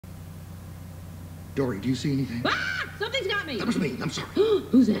Dory, do you see anything? Ah! Something's got me! That was me. I'm sorry.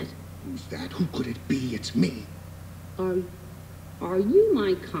 Who's that? Who's that? Who could it be? It's me. Are you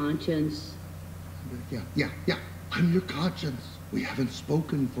my conscience? Yeah. I'm your conscience. We haven't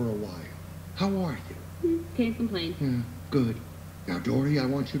spoken for a while. How are you? Can't complain. Yeah, good. Now, Dory, I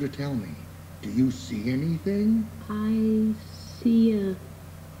want you to tell me. Do you see anything? I see a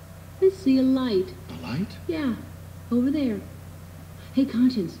light. The light? Yeah, over there. Hey,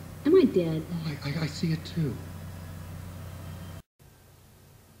 Conscience, am I dead? Oh, I see it too.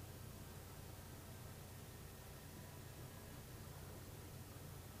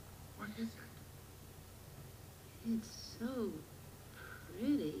 What is it? It's so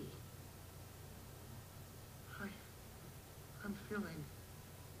pretty. I'm feeling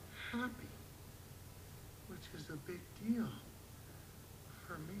happy, which is a big deal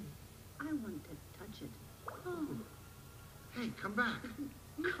for me. I want to touch it. Oh. Hey, come back.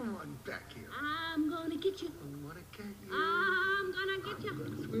 Come on back here. I'm gonna get you. I want to get you. I'm gonna get you. I'm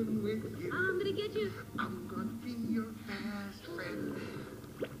gonna swim with you. I'm gonna get you. I'm gonna be your best friend.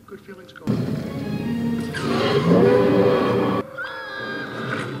 Good feelings go on.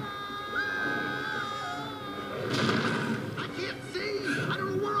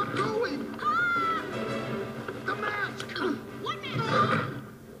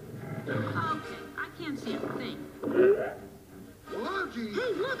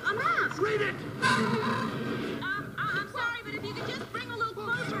 Read it! I'm sorry, but if you could just bring a little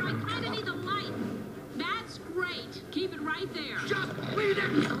closer, I kind of need the light. That's great. Keep it right there. Just read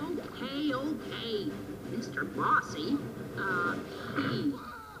it! Okay. Mr. Bossy. P.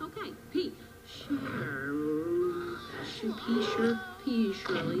 Okay, P. Shirley.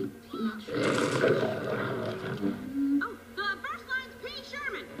 Oh, the first line's P.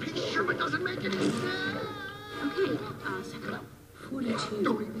 Sherman. P. Sherman doesn't make any sense. Okay, second. 42.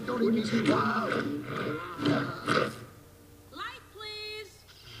 Don't 42. Light, please.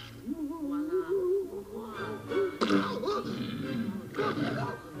 The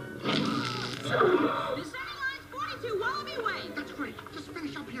second line's 42, Wallaby Way. That's great. Just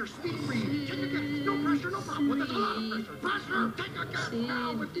finish up here. Speed read. Take a guess. No pressure, no problem. That's a lot of pressure. Pressure! Take a guess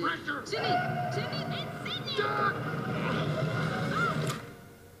now with pressure. Sydney! It's Sydney! Duck!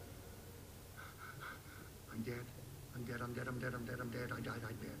 I'm dead. I died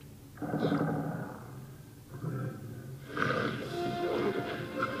dead.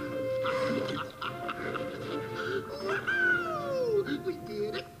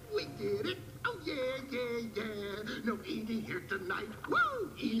 We did it. Oh, yeah. No eating here tonight.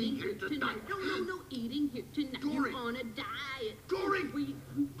 Woo! Eating here tonight. No, eating here tonight. Dory. You're on a diet. Dory!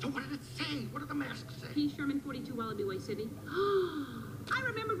 So what did it say? What did the mask say? P. Sherman, 42 Wallaby Way, Sydney. I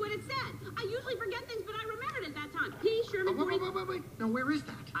remembered what it said. I usually forget things, but I remembered it that time. P. Sherman, 42... Wait. Now, where is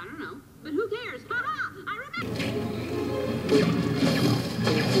that? I don't know, but who cares? Ha-ha! I remember...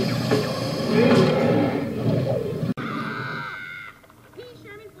 P.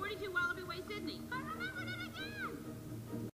 Sherman, 42 Wallaby Way, Sydney. I remembered it again!